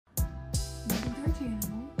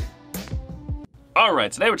All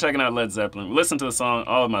right, today we're checking out Led Zeppelin. We listened to the song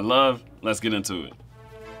All of My Love. Let's get into it.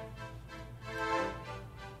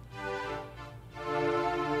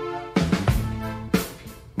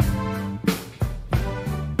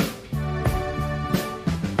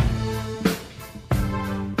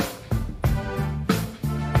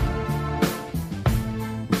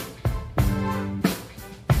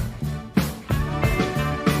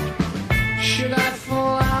 Should I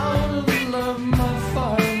fall out of love my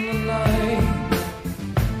far in the night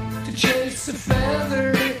to chase a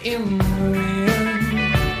feather in the wind?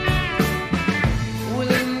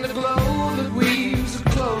 Within the glow that weaves a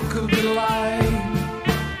cloak of delight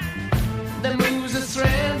that moves a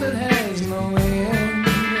thread that has no end.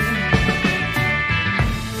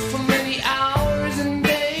 For many hours and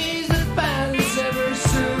days that pass ever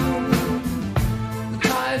soon, the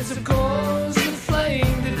tides of course the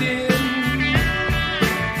flame to dim.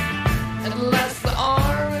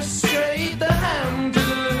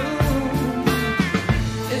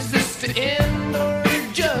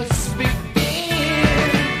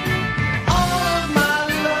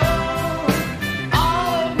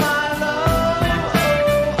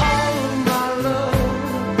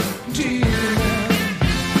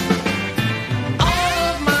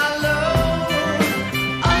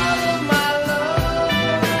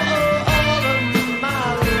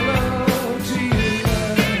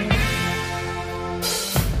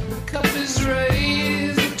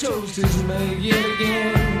 Is made yet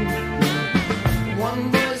again. One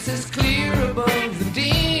voice is clear above the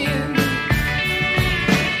din.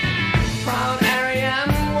 Proud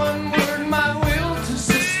Ariane, one word my will to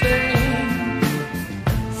sustain.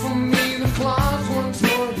 For me the clock once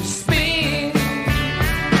more to spin.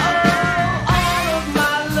 Oh, all of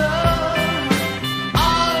my love,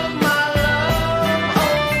 all of my love,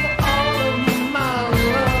 oh, all of my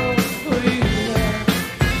love for you.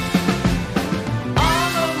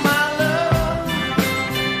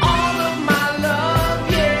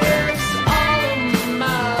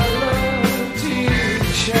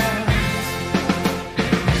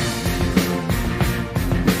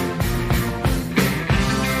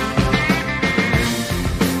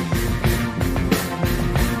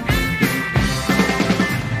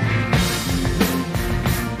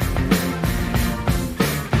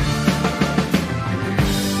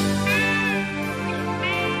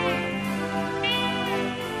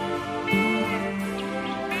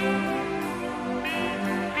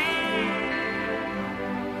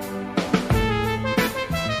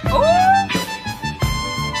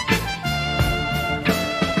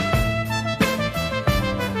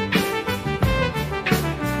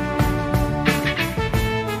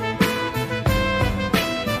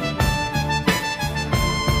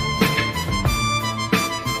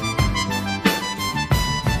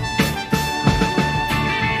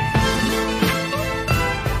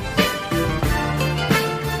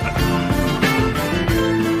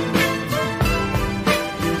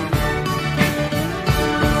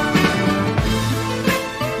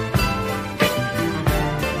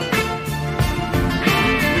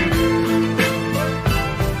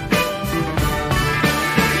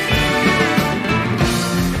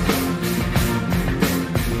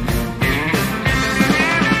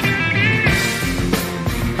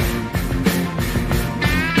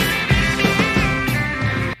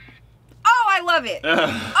 It.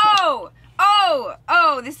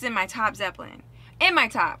 This is in my top Zeppelin. In my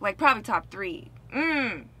top, like probably top 3.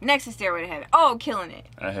 Next to Stairway to Heaven. Oh, killing it.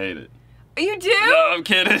 I hate it. You do? No, I'm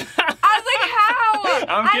kidding. I was like, how?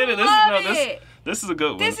 I'm kidding. This is a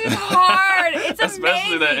good one. This is hard. It's amazing.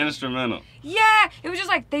 Especially that instrumental. Yeah, it was just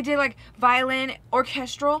like they did like violin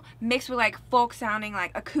orchestral mixed with like folk sounding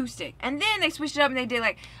like acoustic, and then they switched it up and they did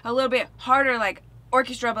like a little bit harder like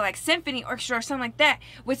orchestra, but like symphony orchestra or something like that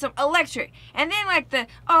with some electric, and then like the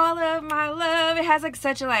All of My Love, it has like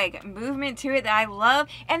such a like movement to it that I love,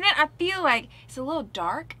 and then I feel like it's a little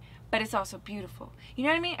dark, but it's also beautiful. You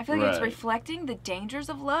know what I mean? I feel like it's reflecting the dangers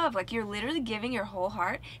of love. Like you're literally giving your whole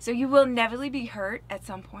heart, so you will inevitably be hurt at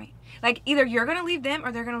some point. Like either you're gonna leave them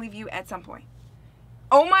or they're gonna leave you at some point.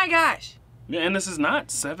 Oh my gosh. Yeah, and this is not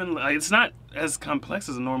it's not as complex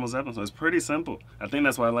as a normal Zeppelin song. It's pretty simple. I think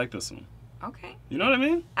that's why I like this one. Okay. You know what I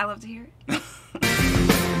mean? I love to hear it.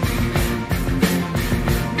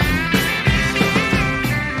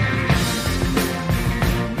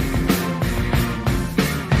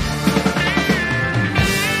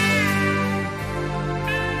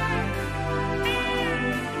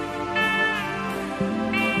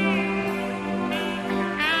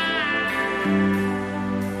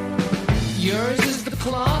 Yours is the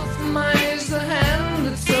cloth, mine is the hand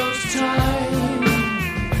that sews time.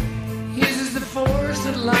 His is the force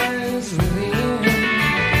that lies within.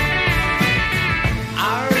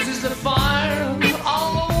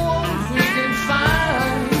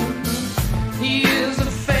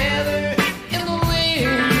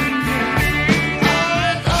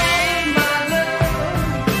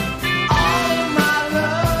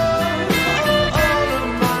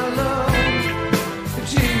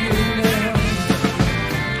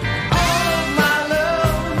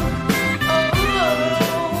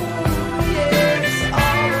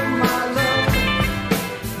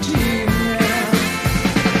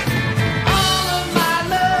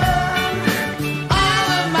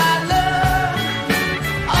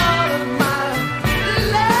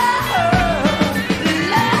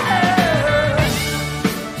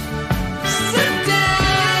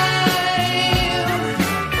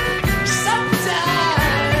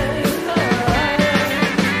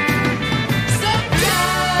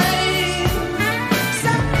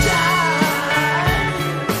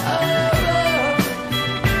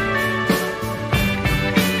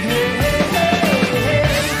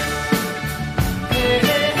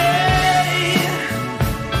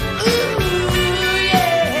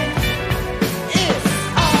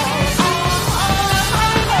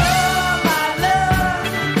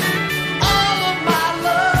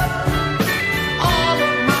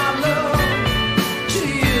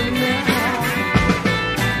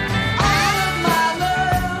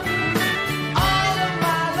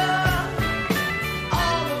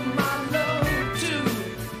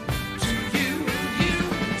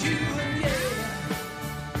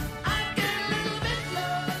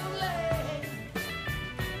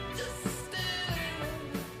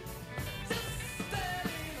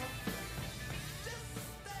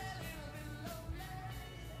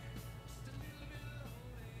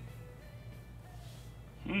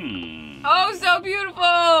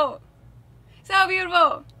 beautiful. So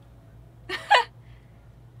beautiful.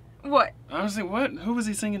 What? Honestly, what? Who was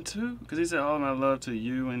he singing to? Because he said all of my love to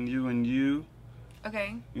you and you and you.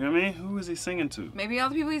 Okay. You know what I mean? Who was he singing to? Maybe all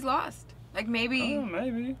the people he's lost. Like maybe. Oh,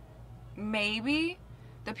 maybe. Maybe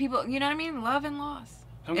the people. You know what I mean? Love and loss.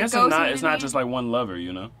 I'm guessing it's not just like one lover,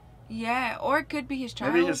 you know? Yeah, or it could be his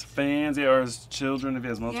child. Maybe his fans, yeah, or his children if he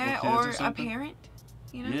has multiple kids or or something. a parent.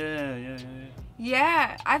 You know? Yeah.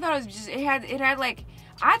 Yeah, I thought it was just it had like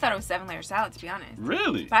I thought it was 7-layer salad, to be honest.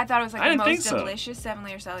 Really? But I thought it was like I the didn't think most so. delicious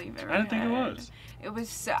 7-layer salad you've ever had. I didn't think it was. It was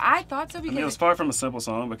so, I thought so I because mean, it was far from a simple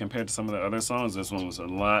song, but compared to some of the other songs, this one was a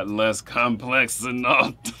lot less complex and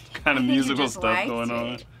all kind of I think you musical just stuff liked going on.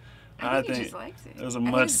 it. I think you just liked it. It was a I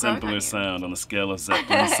think much it's growing on simpler you. sound on the scale of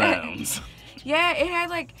Zeppelin sounds. Yeah, it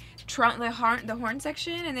had like the horn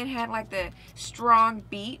section, and then had like the strong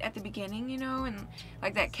beat at the beginning, you know, and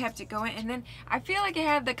like that kept it going. And then I feel like it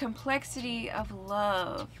had the complexity of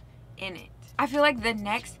love in it. I feel like the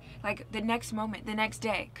next moment, the next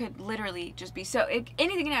day could literally just be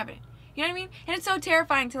anything can happen. You know what I mean? And it's so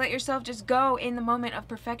terrifying to let yourself just go in the moment of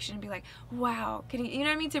perfection and be like, wow, you know what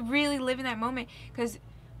I mean? To really live in that moment, because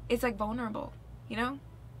it's like vulnerable, you know?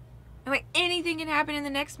 And like anything can happen in the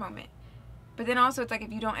next moment. But then also it's like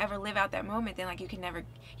if you don't ever live out that moment, then like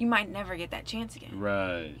you might never get that chance again.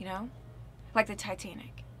 Right. You know? Like the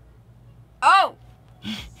Titanic. Oh!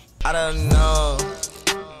 I don't know.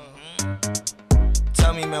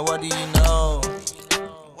 Tell me, man, what do you know?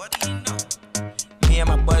 What do you know? Me and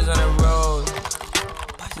my boys on the road.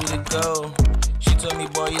 Who to go? She told me,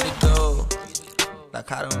 boy, you to go.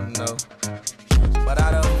 Like, I don't know. But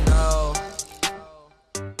I don't know.